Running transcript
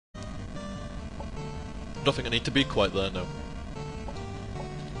I don't think I need to be quite there now.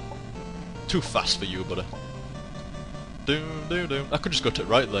 Too fast for you, buddy. Doom, doom, doom. I could just go to the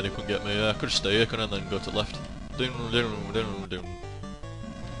right then, you couldn't get me. I could just stay here, couldn't I, and then go to the left. Doom, doom, doom, doom.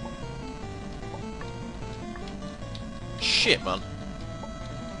 Shit, man.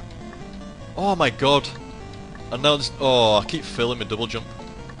 Oh my god. And now this... Oh, I keep failing my double jump.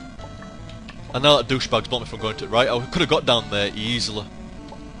 And now that douchebag's blocked me from going to the right. I could have got down there easily.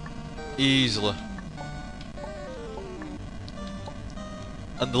 Easily.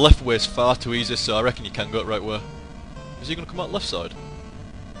 And the left way is far too easy, so I reckon you can go right way. Is he going to come out left side?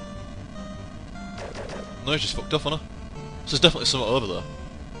 No, he's just fucked off, hasn't he? So there's definitely something over there.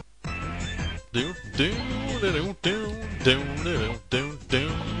 Do do do do do do do do.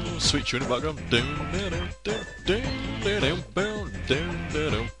 Sweet tune in the background. Do do do do do do do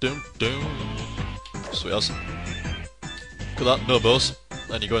do do do. Sweet as. Look at that, no bows.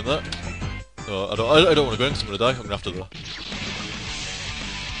 And you go in there. No, I don't want to go in because I'm going to die. I'm going to have to though.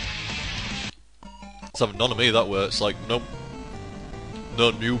 It's having none of me that way. It's like, nope.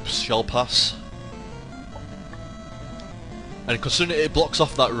 No noobs shall pass. And considering it blocks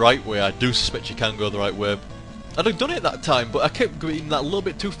off that right way, I do suspect you can go the right way. I'd have done it that time, but I kept going that little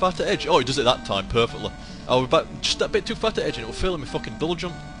bit too far to edge. Oh, he does it that time perfectly. I was back just that bit too far to edge and it was failing me fucking double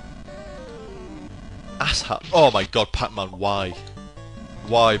jump. Asshat. Oh my god, Pac-Man, why?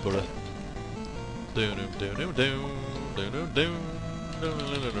 Why, brother? Do do do do do do do do do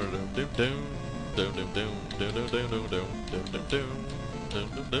do do. Do do do do do do do do do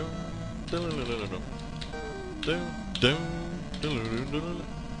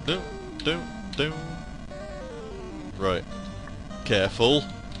do do do do. Right. Careful.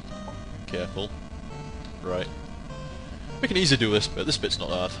 Careful. Right. We can easily do this bit. This bit's not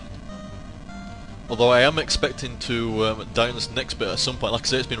hard. Although I am expecting to die in this next bit at some point. Like I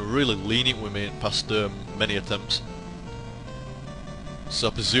say, it's been really lenient with me in past many attempts. So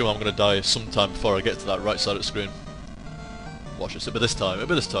I presume I'm going to die sometime before I get to that right side of the screen. Watch it. It'll be this time. It'll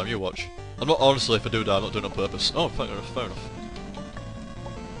be this time. You watch. I'm not, honestly, if I do die, I'm not doing it on purpose. Oh, fair enough. Fair enough.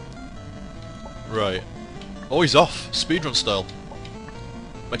 Right. Oh, he's off. Speedrun style.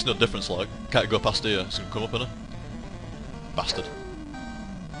 Makes no difference, like. Can't go past here. It's going to come up, innit? Bastard.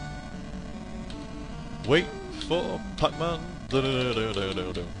 Wait for Pac-Man.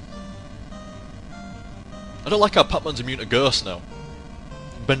 I don't like how Pac-Man's immune to ghosts now.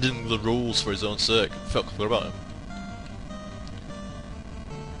 Bending the rules for his own sake. Felt clear about him.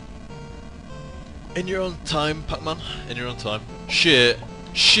 In your own time, Pac-Man. In your own time. Shit.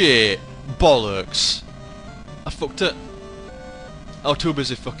 Shit. Bollocks. I fucked it. I was too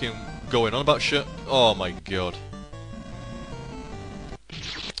busy fucking going on about shit. Oh my god.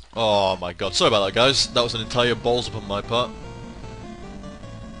 Oh my god. Sorry about that, guys. That was an entire balls up on my part.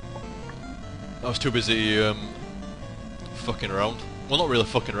 I was too busy fucking around. Well, not really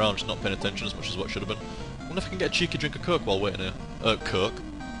fucking around, just not paying attention as much as what should have been. I wonder if I can get a cheeky drink of Coke while waiting here. Coke.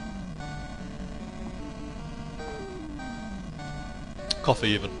 Coffee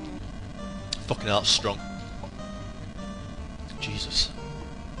even. Fucking hell, that's strong. Jesus.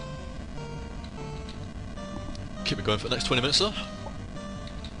 Keep me going for the next 20 minutes though.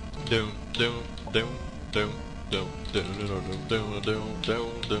 Doom, doom, doom, doom, doom, doom, doom, doom, doom,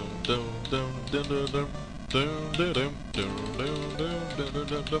 doom, doom, doom,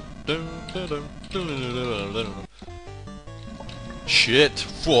 doom, shit!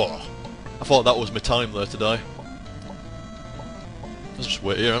 Whoa. I thought that was my time there to die. Let's just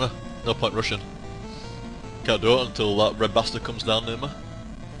wait here, Anna. No point rushing. Can't do it until that red bastard comes down near me.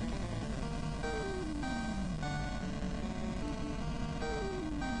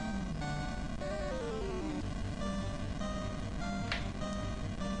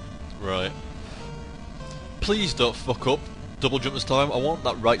 Right. Please don't fuck up double jump this time. I want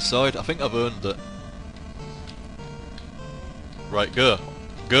that right side. I think I've earned it. Right, go.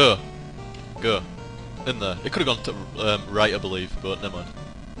 Go. Go. In there. It could have gone to right, I believe, but never mind.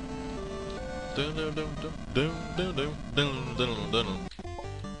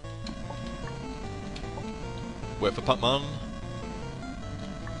 Wait for Pac-Man.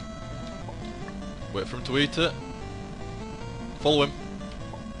 Wait for him to eat it. Follow him.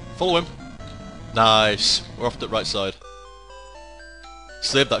 Follow him. Nice. We're off to the right side.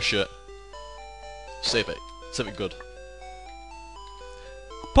 Save that shit. Save it. Save it good.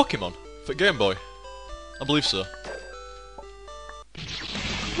 Pokemon for Game Boy. I believe so.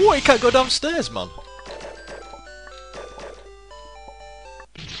 What? You can't go downstairs, man.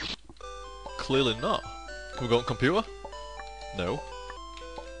 Clearly not. Can we go on computer? No.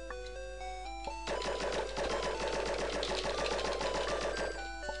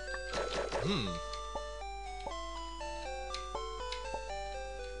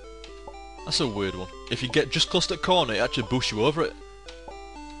 That's a weird one. If you get just close to the corner, it actually boosts you over it.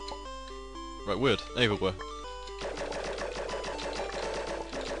 Right, weird. Either way.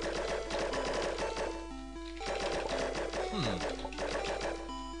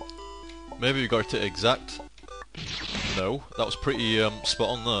 Maybe we got it exact. No, that was pretty spot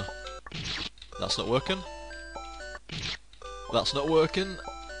on there. That's not working. That's not working.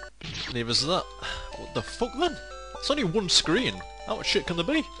 Neither's that. What the fuck then? It's only one screen. How much shit can there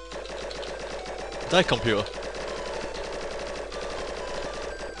be? Die, computer.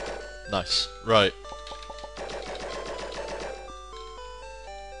 Nice. Right.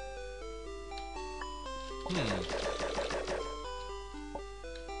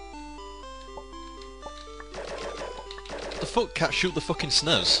 The fuck can't shoot the fucking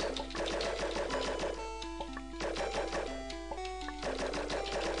SNES?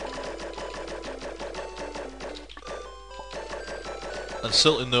 And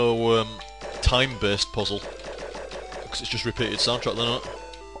certainly no time-based puzzle, because it's just repeated soundtrack, they're not.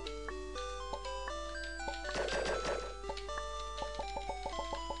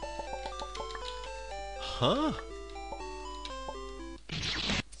 Huh?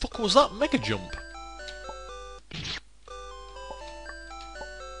 Fuck was that mega jump?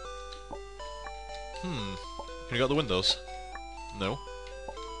 Can you get out the windows? No.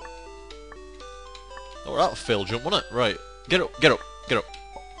 Oh, that failed jump, wasn't it? Right. Get up, get up, get up.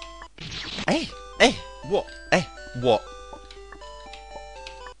 Hey! Hey! What? Hey! What?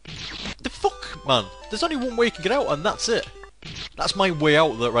 The fuck, man? There's only one way you can get out, and that's it. That's my way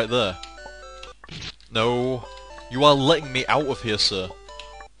out there, right there. No. You are letting me out of here, sir.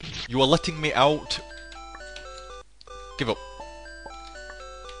 You are letting me out. Give up.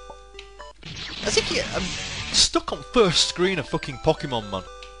 As if I'm stuck on first screen of fucking Pokemon, man.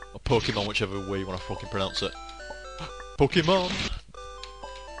 Or Pokemon, whichever way you want to fucking pronounce it. Pokemon!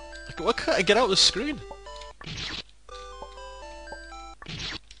 Like, why can't I get out of the screen?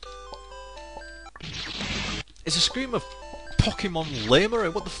 Is the scream of Pokemon lamer?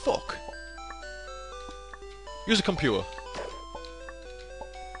 What the fuck? Use a computer.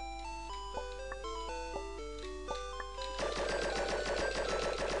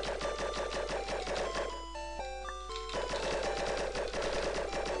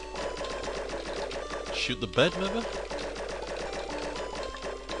 Shoot the bed, maybe?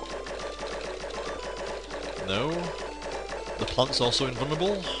 No. The plant's also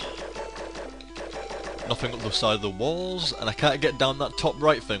invulnerable. Nothing up the side of the walls, and I can't get down that top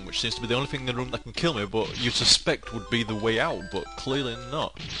right thing, which seems to be the only thing in the room that can kill me, but you suspect would be the way out, but clearly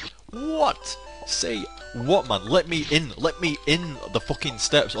not. What? Say what, man? Let me in. Let me in the fucking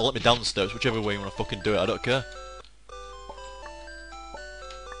steps, or let me down the steps, whichever way you want to fucking do it, I don't care.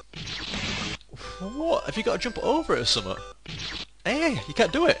 What? Have you got to jump over it or something? Hey, you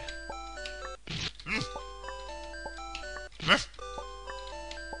can't do it!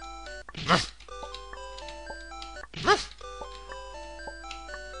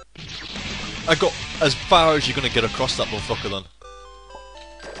 I got as far as you're gonna get across that motherfucker then.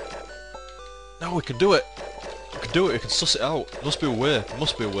 No, we can do it! We can do it, we can suss it out. There must be a way, there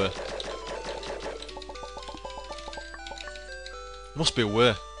must be a way. There must be a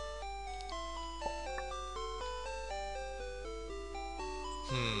way.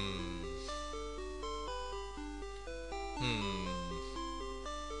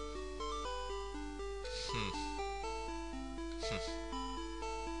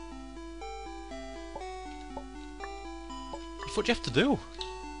 What do you have to do?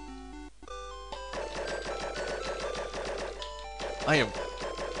 I am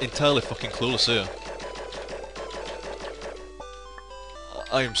entirely fucking clueless here.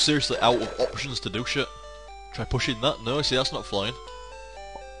 I am seriously out of options to do shit. Try pushing that? No, see, that's not flying.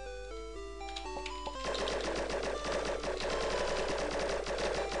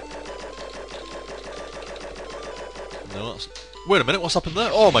 No, that's... Wait a minute, what's happened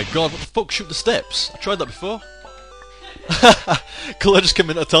there? Oh my god, what the fuck? Shoot the steps? I tried that before. Claire just came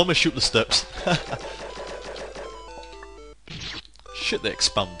in to tell me shoot the steps. Shit, they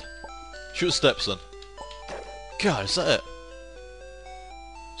expand. Shoot the steps then. God, is that it?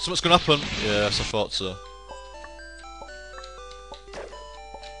 Something's gonna happen. Yes, I thought so.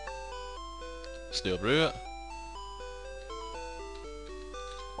 Stay over here.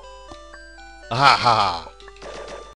 Aha!